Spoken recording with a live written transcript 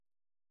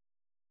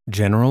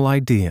General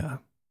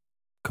Idea,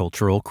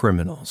 Cultural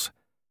Criminals.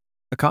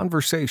 A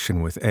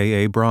Conversation with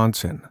A.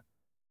 Bronson.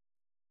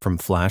 From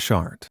Flash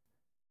Art,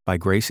 by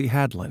Gracie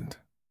Hadland.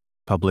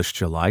 Published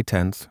July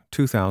 10th,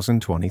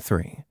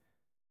 2023.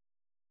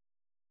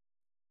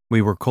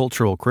 We were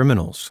cultural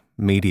criminals,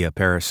 media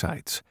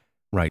parasites,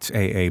 writes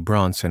A.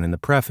 Bronson in the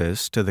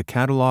preface to the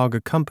catalog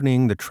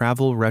accompanying the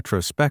travel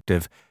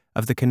retrospective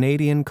of the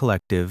Canadian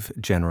collective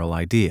General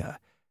Idea,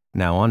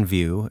 now on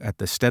view at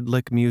the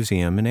Stedelijk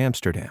Museum in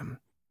Amsterdam.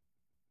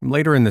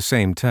 Later in the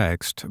same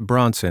text,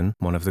 Bronson,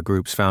 one of the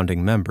group's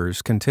founding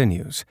members,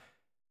 continues,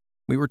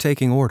 "We were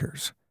taking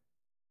orders."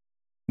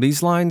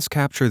 These lines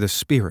capture the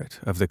spirit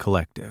of the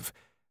collective.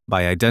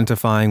 By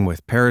identifying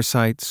with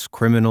parasites,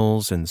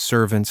 criminals, and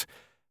servants,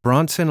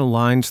 Bronson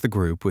aligns the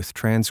group with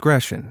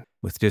transgression,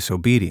 with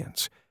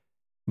disobedience,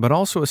 but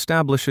also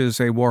establishes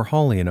a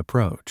Warholian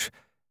approach,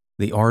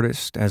 the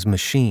artist as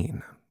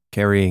machine,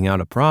 carrying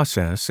out a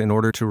process in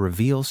order to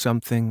reveal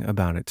something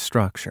about its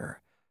structure.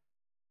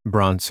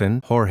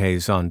 Bronson, Jorge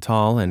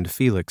Zontal, and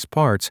Felix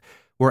Parts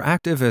were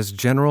active as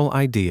General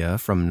Idea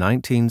from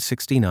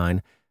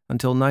 1969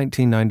 until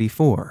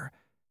 1994,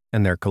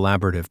 and their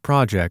collaborative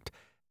project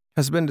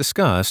has been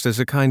discussed as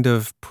a kind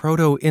of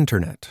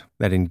proto-internet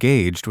that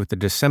engaged with the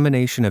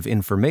dissemination of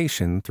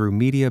information through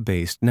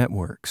media-based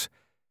networks.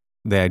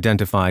 They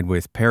identified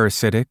with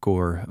parasitic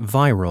or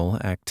viral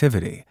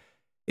activity,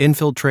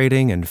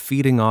 infiltrating and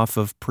feeding off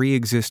of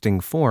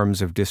pre-existing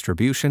forms of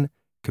distribution,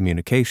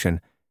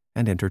 communication,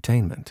 and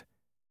entertainment.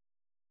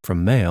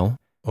 From mail,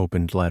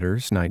 opened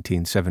letters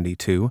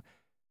 1972,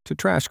 to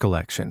trash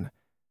collection,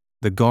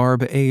 the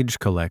Garb Age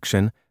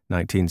Collection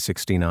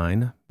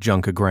 1969,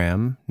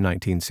 Junkagram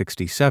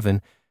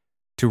 1967,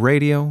 to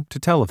radio to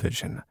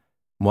television,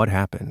 What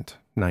Happened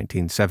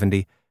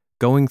 1970,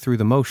 Going Through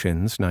the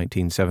Motions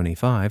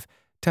 1975,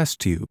 Test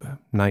Tube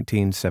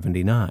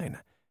 1979,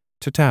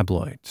 to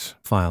tabloids,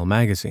 File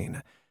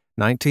Magazine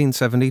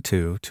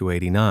 1972 to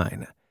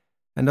 89,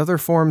 and other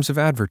forms of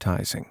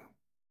advertising.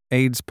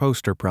 AIDS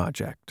Poster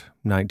Project,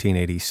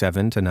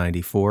 1987 to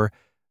 94,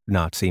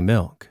 Nazi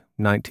Milk,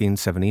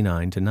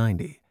 1979 to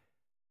 90.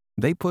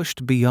 They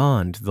pushed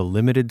beyond the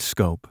limited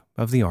scope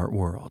of the art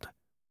world.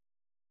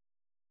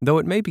 Though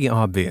it may be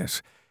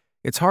obvious,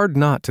 it's hard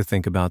not to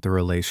think about the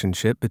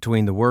relationship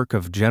between the work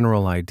of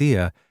General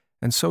Idea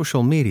and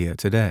social media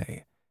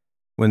today.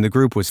 When the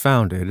group was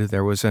founded,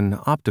 there was an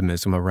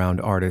optimism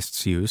around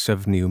artists' use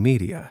of new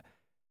media.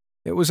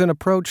 It was an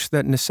approach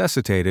that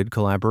necessitated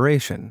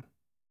collaboration,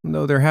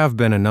 though there have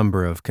been a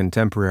number of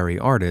contemporary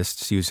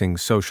artists using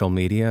social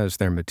media as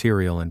their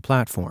material and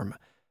platform,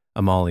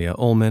 Amalia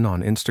Ullman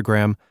on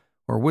Instagram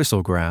or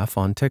Whistlegraph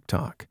on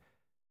TikTok.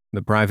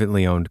 The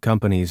privately owned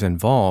companies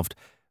involved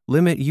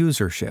limit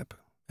usership,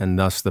 and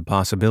thus the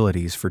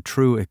possibilities for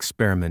true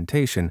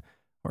experimentation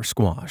are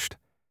squashed.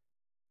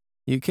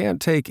 You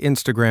can't take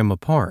Instagram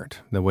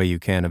apart the way you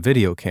can a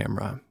video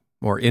camera,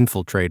 or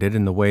infiltrate it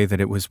in the way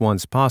that it was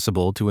once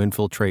possible to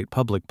infiltrate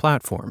public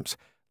platforms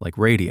like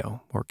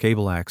radio or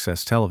cable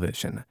access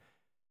television.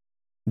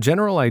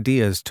 General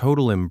Idea's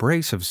total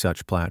embrace of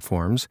such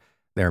platforms,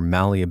 their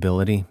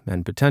malleability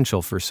and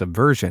potential for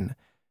subversion,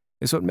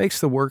 is what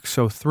makes the work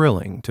so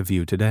thrilling to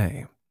view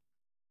today.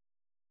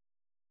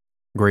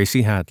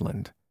 Gracie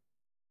Hadland.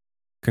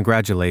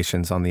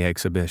 Congratulations on the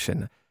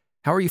exhibition.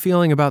 How are you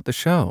feeling about the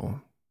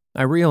show?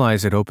 I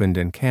realize it opened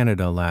in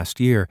Canada last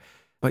year,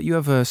 but you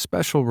have a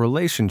special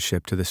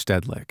relationship to the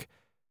Stedelijk.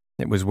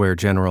 It was where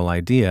General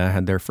Idea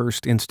had their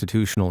first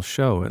institutional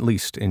show, at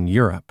least in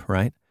Europe,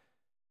 right?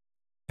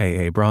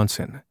 A.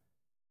 Bronson.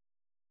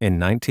 In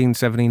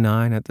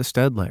 1979 at the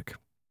Stedelijk.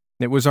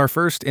 It was our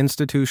first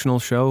institutional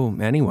show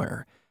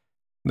anywhere.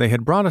 They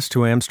had brought us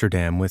to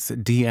Amsterdam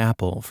with D.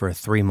 Apple for a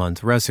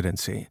 3-month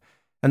residency,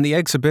 and the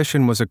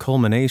exhibition was a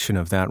culmination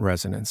of that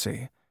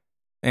residency.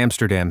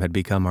 Amsterdam had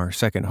become our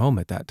second home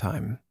at that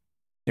time.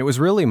 It was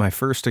really my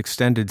first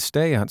extended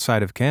stay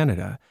outside of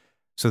Canada,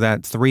 so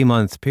that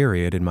 3-month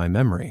period in my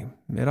memory,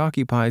 it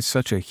occupies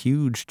such a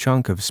huge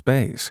chunk of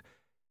space.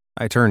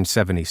 I turned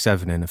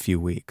 77 in a few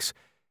weeks,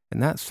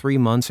 and that 3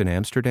 months in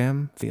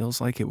Amsterdam feels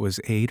like it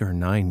was 8 or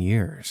 9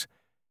 years.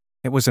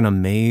 It was an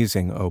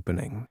amazing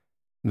opening.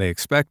 They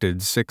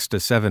expected 600 to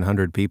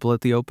 700 people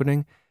at the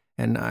opening,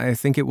 and I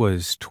think it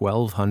was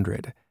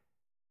 1,200.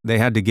 They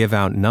had to give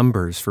out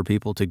numbers for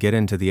people to get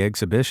into the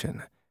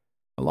exhibition.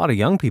 A lot of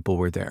young people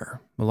were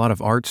there, a lot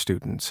of art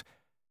students.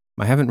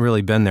 I haven't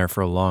really been there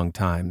for a long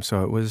time,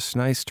 so it was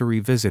nice to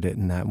revisit it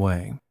in that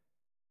way.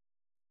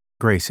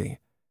 Gracie.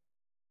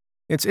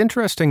 It's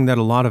interesting that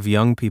a lot of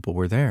young people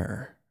were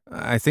there.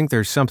 I think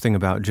there's something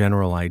about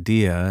General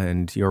Idea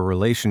and your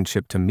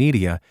relationship to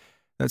media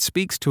that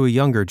speaks to a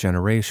younger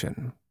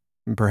generation,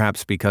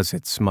 perhaps because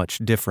it's much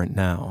different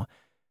now.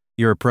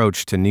 Your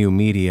approach to new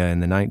media in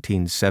the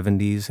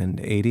 1970s and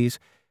 80s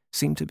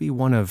seemed to be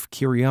one of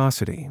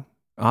curiosity,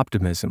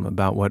 optimism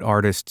about what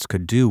artists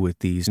could do with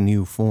these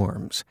new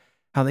forms,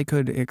 how they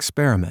could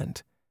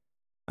experiment.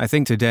 I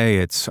think today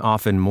it's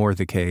often more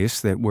the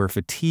case that we're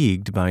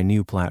fatigued by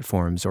new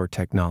platforms or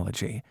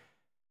technology.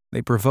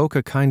 They provoke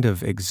a kind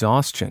of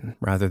exhaustion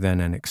rather than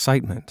an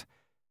excitement.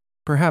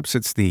 Perhaps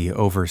it's the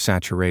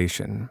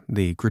oversaturation,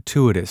 the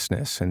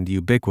gratuitousness and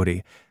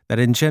ubiquity that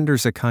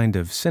engenders a kind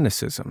of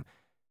cynicism.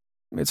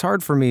 It's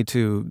hard for me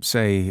to,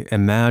 say,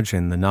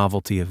 imagine the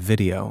novelty of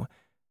video,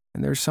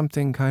 and there's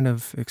something kind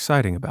of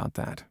exciting about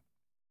that.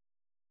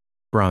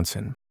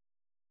 Bronson.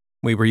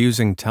 We were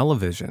using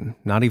television,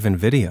 not even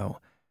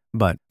video,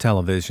 but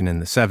television in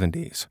the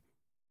 70s.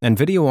 And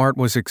video art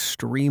was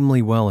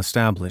extremely well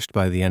established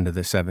by the end of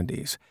the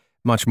 70s,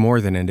 much more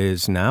than it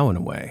is now in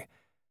a way.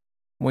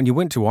 When you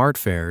went to art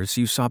fairs,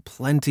 you saw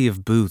plenty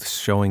of booths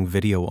showing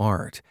video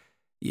art.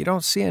 You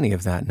don't see any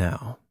of that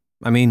now.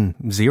 I mean,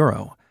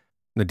 zero.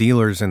 The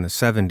dealers in the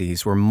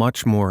 70s were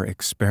much more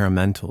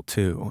experimental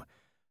too,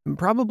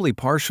 probably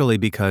partially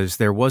because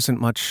there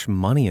wasn't much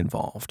money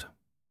involved.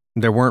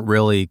 There weren't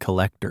really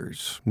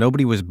collectors.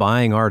 Nobody was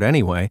buying art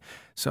anyway,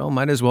 so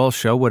might as well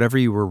show whatever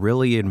you were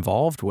really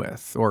involved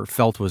with or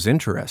felt was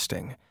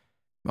interesting.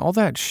 All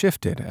that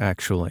shifted,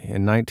 actually,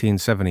 in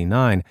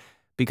 1979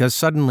 because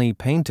suddenly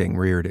painting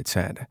reared its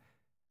head.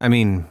 I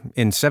mean,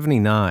 in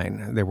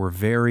 '79, there were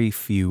very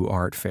few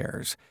art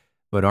fairs,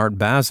 but Art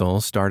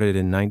Basel started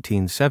in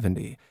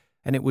 1970,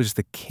 and it was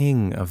the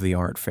king of the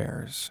art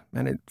fairs,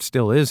 and it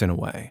still is in a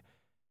way.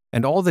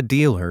 And all the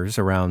dealers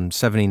around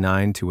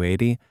 79 to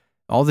 80,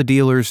 all the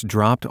dealers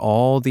dropped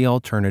all the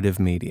alternative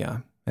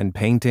media, and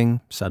painting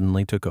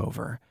suddenly took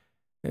over.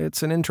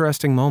 It's an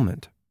interesting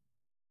moment.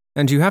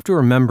 And you have to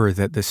remember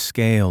that the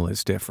scale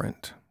is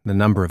different. The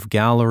number of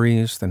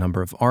galleries, the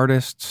number of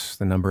artists,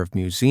 the number of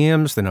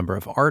museums, the number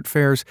of art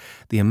fairs,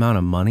 the amount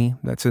of money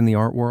that's in the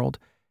art world,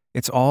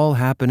 it's all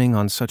happening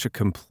on such a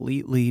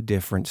completely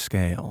different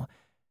scale.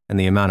 And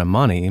the amount of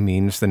money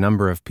means the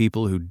number of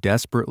people who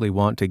desperately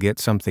want to get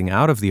something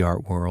out of the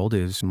art world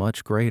is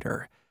much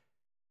greater.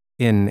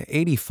 In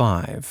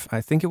 '85,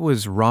 I think it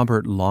was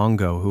Robert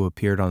Longo who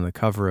appeared on the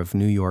cover of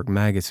New York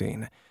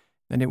Magazine,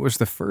 and it was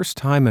the first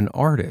time an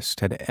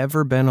artist had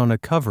ever been on a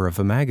cover of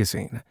a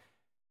magazine.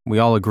 We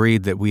all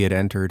agreed that we had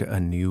entered a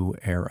new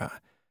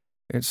era.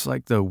 It's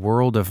like the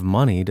world of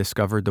money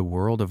discovered the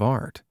world of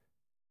art.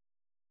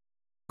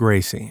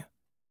 Gracie.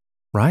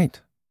 Right.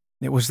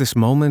 It was this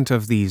moment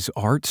of these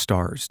art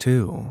stars,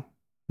 too.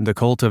 The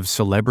cult of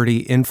celebrity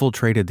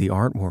infiltrated the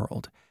art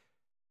world.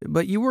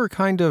 But you were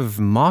kind of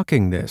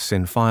mocking this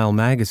in File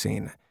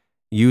magazine,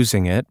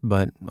 using it,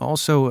 but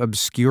also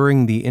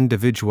obscuring the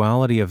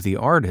individuality of the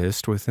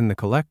artist within the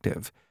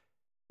collective.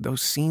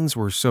 Those scenes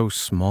were so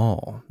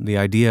small. The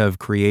idea of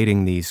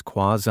creating these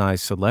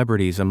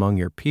quasi-celebrities among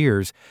your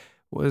peers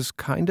was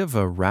kind of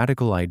a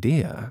radical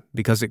idea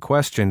because it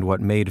questioned what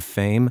made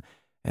fame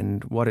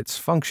and what its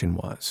function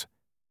was.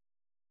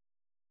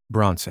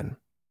 Bronson.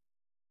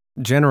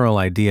 General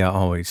Idea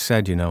always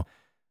said,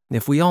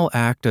 if we all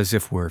act as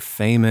if we're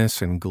famous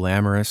and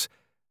glamorous,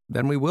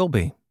 then we will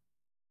be.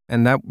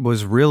 And that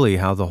was really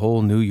how the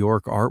whole New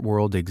York art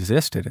world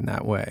existed in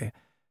that way.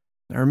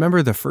 I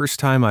remember the first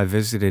time I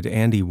visited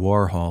Andy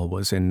Warhol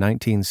was in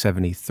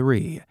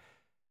 1973.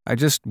 I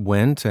just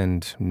went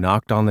and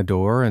knocked on the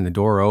door, and the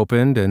door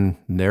opened, and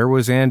there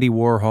was Andy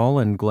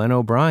Warhol and Glenn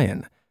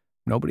O'Brien.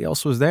 Nobody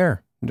else was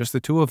there, just the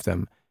two of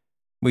them.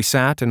 We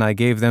sat, and I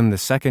gave them the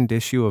second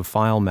issue of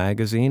File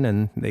magazine,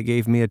 and they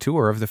gave me a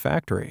tour of the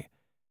factory.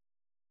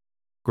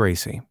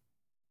 Gracie.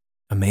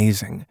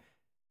 Amazing.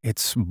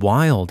 It's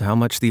wild how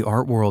much the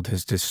art world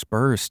has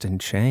dispersed and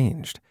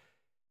changed.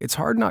 It's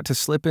hard not to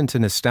slip into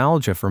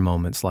nostalgia for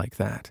moments like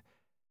that.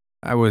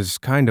 I was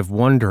kind of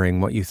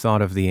wondering what you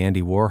thought of the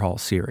Andy Warhol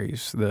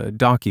series, the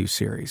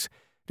docu-series.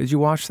 Did you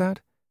watch that?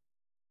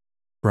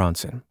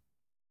 Bronson.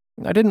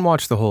 I didn't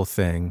watch the whole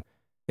thing.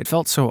 It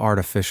felt so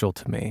artificial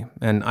to me,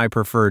 and I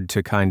preferred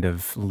to kind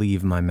of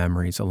leave my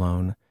memories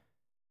alone.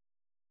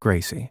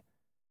 Gracie.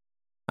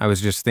 I was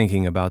just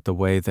thinking about the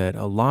way that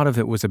a lot of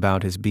it was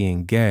about his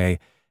being gay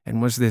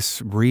and was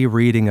this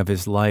rereading of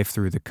his life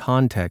through the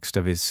context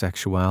of his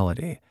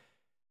sexuality.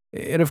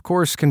 It, of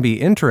course, can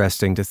be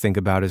interesting to think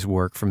about his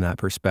work from that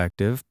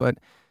perspective, but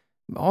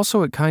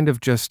also it kind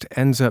of just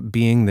ends up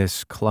being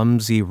this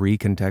clumsy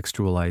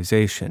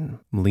recontextualization,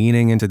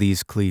 leaning into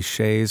these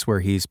cliches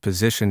where he's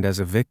positioned as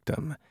a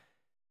victim.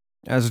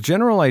 As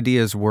General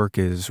Idea's work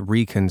is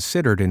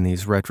reconsidered in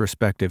these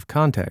retrospective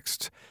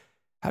contexts,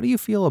 how do you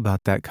feel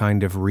about that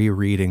kind of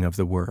rereading of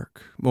the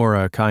work, or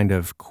a kind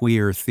of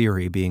queer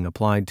theory being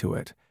applied to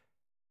it?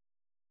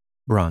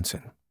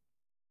 Bronson.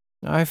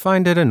 I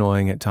find it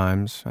annoying at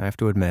times, I have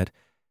to admit.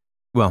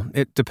 Well,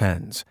 it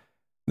depends.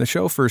 The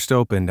show first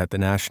opened at the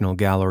National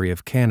Gallery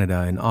of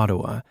Canada in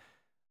Ottawa.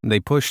 They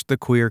pushed the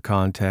queer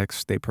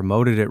context, they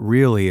promoted it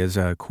really as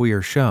a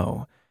queer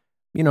show.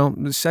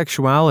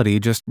 Sexuality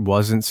just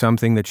wasn't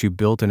something that you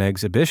built an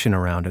exhibition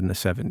around in the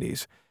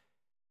 70s.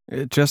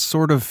 It just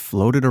sort of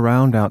floated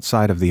around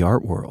outside of the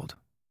art world.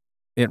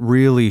 It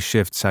really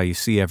shifts how you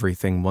see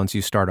everything once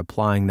you start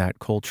applying that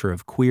culture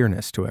of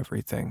queerness to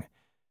everything.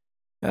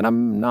 And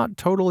I'm not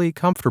totally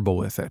comfortable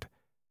with it.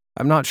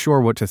 I'm not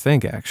sure what to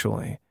think,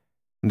 actually.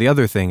 The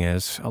other thing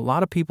is, a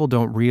lot of people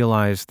don't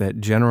realize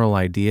that General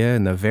Idea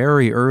in the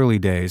very early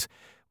days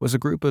was a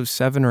group of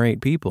 7 or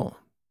 8 people.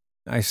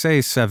 I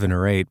say 7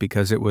 or 8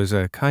 because it was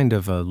a kind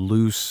of a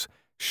loose,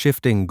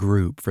 shifting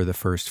group for the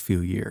first few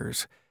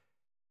years.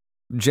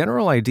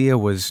 General Idea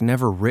was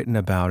never written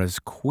about as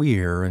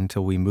queer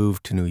until we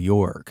moved to New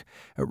York,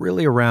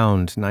 really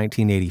around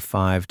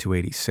 1985 to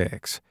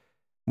 86,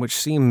 which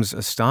seems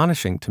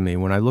astonishing to me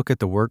when I look at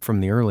the work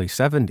from the early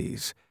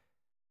 70s.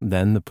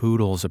 Then the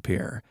Poodles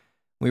appear.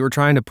 We were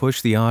trying to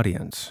push the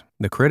audience.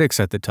 The critics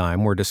at the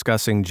time were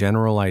discussing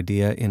General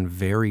Idea in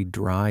very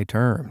dry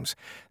terms.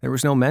 There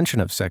was no mention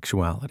of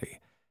sexuality.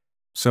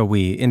 So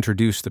we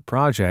introduced the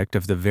project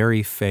of the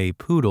very fey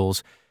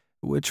Poodles,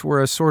 which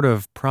were a sort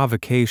of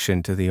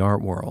provocation to the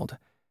art world.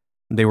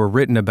 They were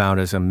written about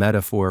as a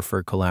metaphor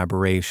for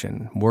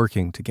collaboration,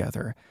 working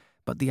together,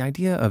 but the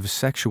idea of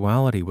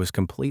sexuality was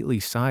completely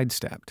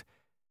sidestepped.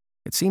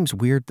 It seems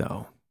weird,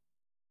 though.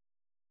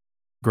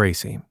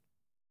 Gracie,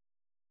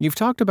 you've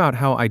talked about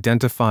how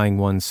identifying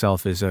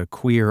oneself as a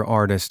queer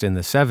artist in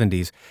the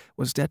 70s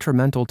was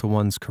detrimental to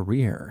one's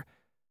career.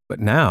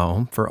 But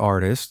now, for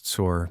artists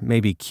or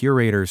maybe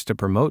curators to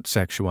promote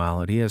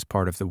sexuality as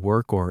part of the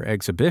work or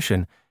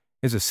exhibition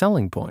is a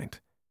selling point.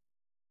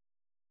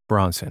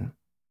 Bronson,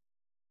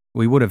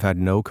 we would have had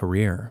no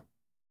career.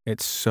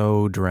 It's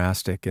so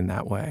drastic in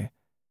that way.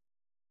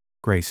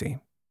 Gracie,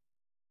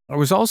 I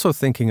was also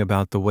thinking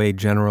about the way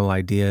General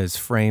Idea is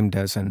framed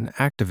as an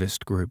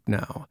activist group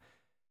now.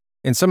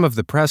 In some of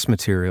the press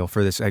material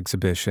for this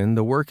exhibition,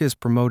 the work is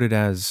promoted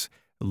as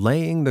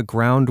laying the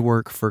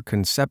groundwork for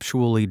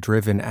conceptually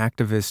driven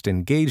activist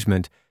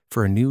engagement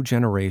for a new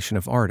generation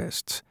of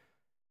artists.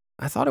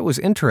 I thought it was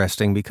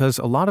interesting because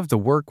a lot of the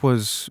work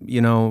was,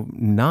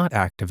 not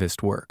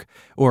activist work,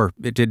 or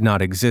it did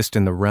not exist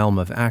in the realm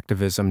of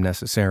activism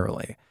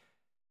necessarily.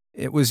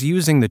 It was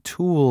using the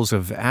tools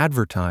of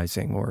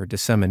advertising or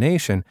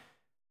dissemination,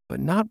 but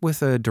not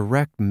with a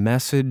direct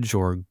message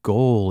or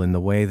goal in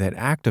the way that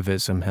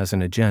activism has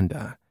an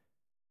agenda.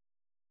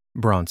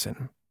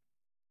 Bronson,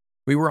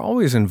 we were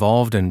always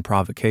involved in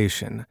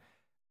provocation,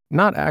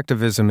 not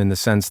activism in the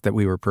sense that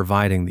we were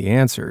providing the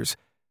answers.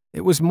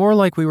 It was more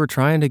like we were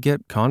trying to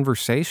get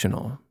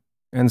conversational.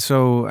 And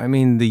so,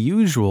 the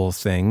usual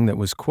thing that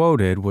was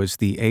quoted was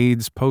the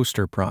AIDS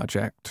poster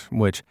project,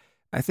 which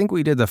I think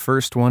we did the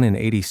first one in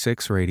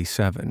 86 or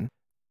 87.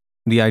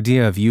 The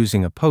idea of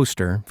using a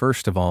poster,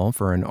 first of all,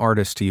 for an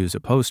artist to use a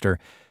poster,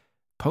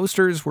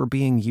 posters were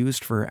being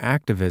used for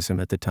activism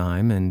at the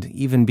time and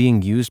even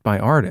being used by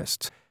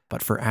artists,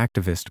 but for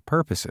activist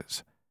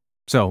purposes.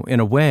 So,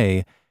 in a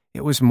way,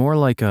 it was more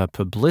like a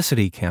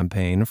publicity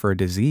campaign for a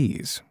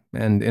disease.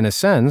 And in a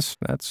sense,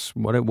 that's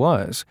what it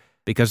was,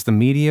 because the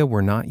media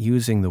were not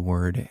using the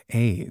word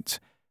AIDS.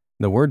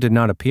 The word did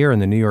not appear in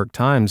the New York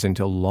Times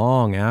until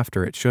long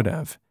after it should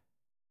have.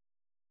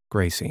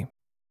 Gracie,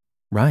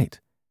 right.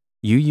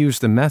 You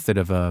used the method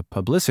of a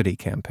publicity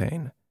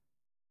campaign.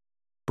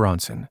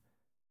 Bronson,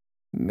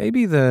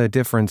 maybe the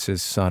difference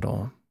is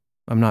subtle.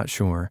 I'm not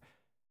sure.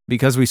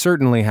 Because we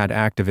certainly had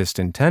activist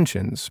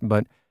intentions,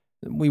 but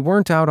we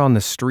weren't out on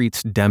the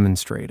streets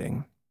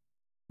demonstrating.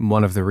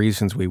 One of the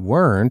reasons we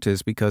weren't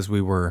is because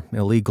we were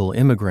illegal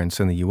immigrants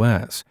in the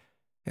U.S.,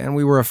 and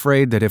we were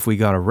afraid that if we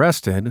got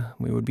arrested,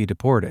 we would be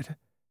deported.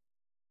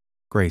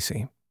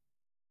 Gracie,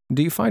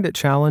 do you find it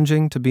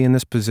challenging to be in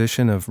this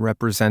position of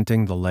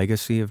representing the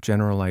legacy of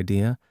General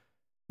Idea?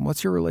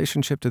 What's your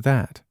relationship to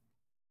that?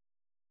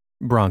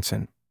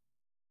 Bronson,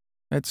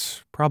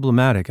 it's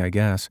problematic, I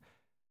guess.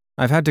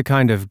 I've had to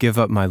kind of give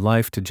up my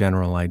life to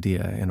General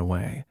Idea in a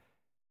way.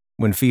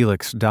 When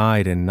Felix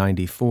died in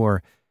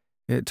 94,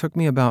 it took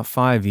me about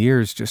 5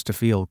 years just to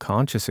feel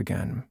conscious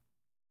again.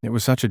 It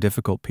was such a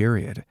difficult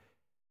period.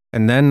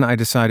 And then I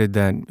decided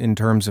that, in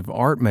terms of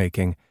art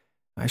making,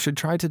 I should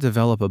try to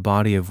develop a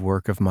body of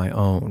work of my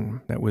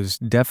own that was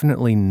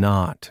definitely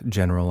not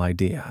General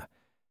Idea.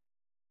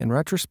 In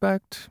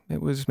retrospect,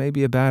 it was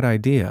maybe a bad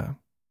idea,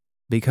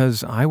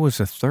 because I was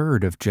a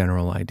third of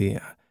General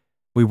Idea.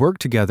 We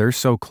worked together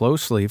so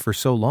closely for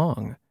so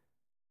long.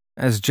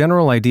 As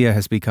General Idea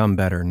has become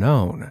better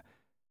known,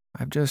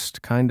 I've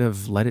just kind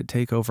of let it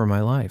take over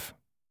my life.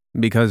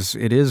 Because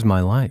it is my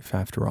life,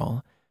 after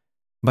all.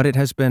 But it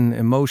has been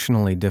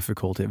emotionally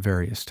difficult at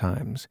various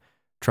times,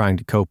 trying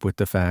to cope with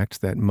the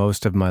fact that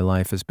most of my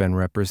life has been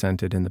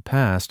represented in the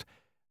past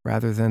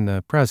rather than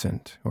the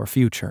present or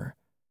future.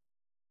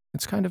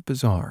 It's kind of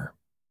bizarre.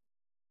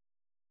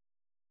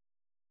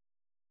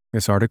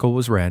 This article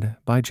was read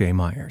by Jay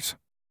Myers.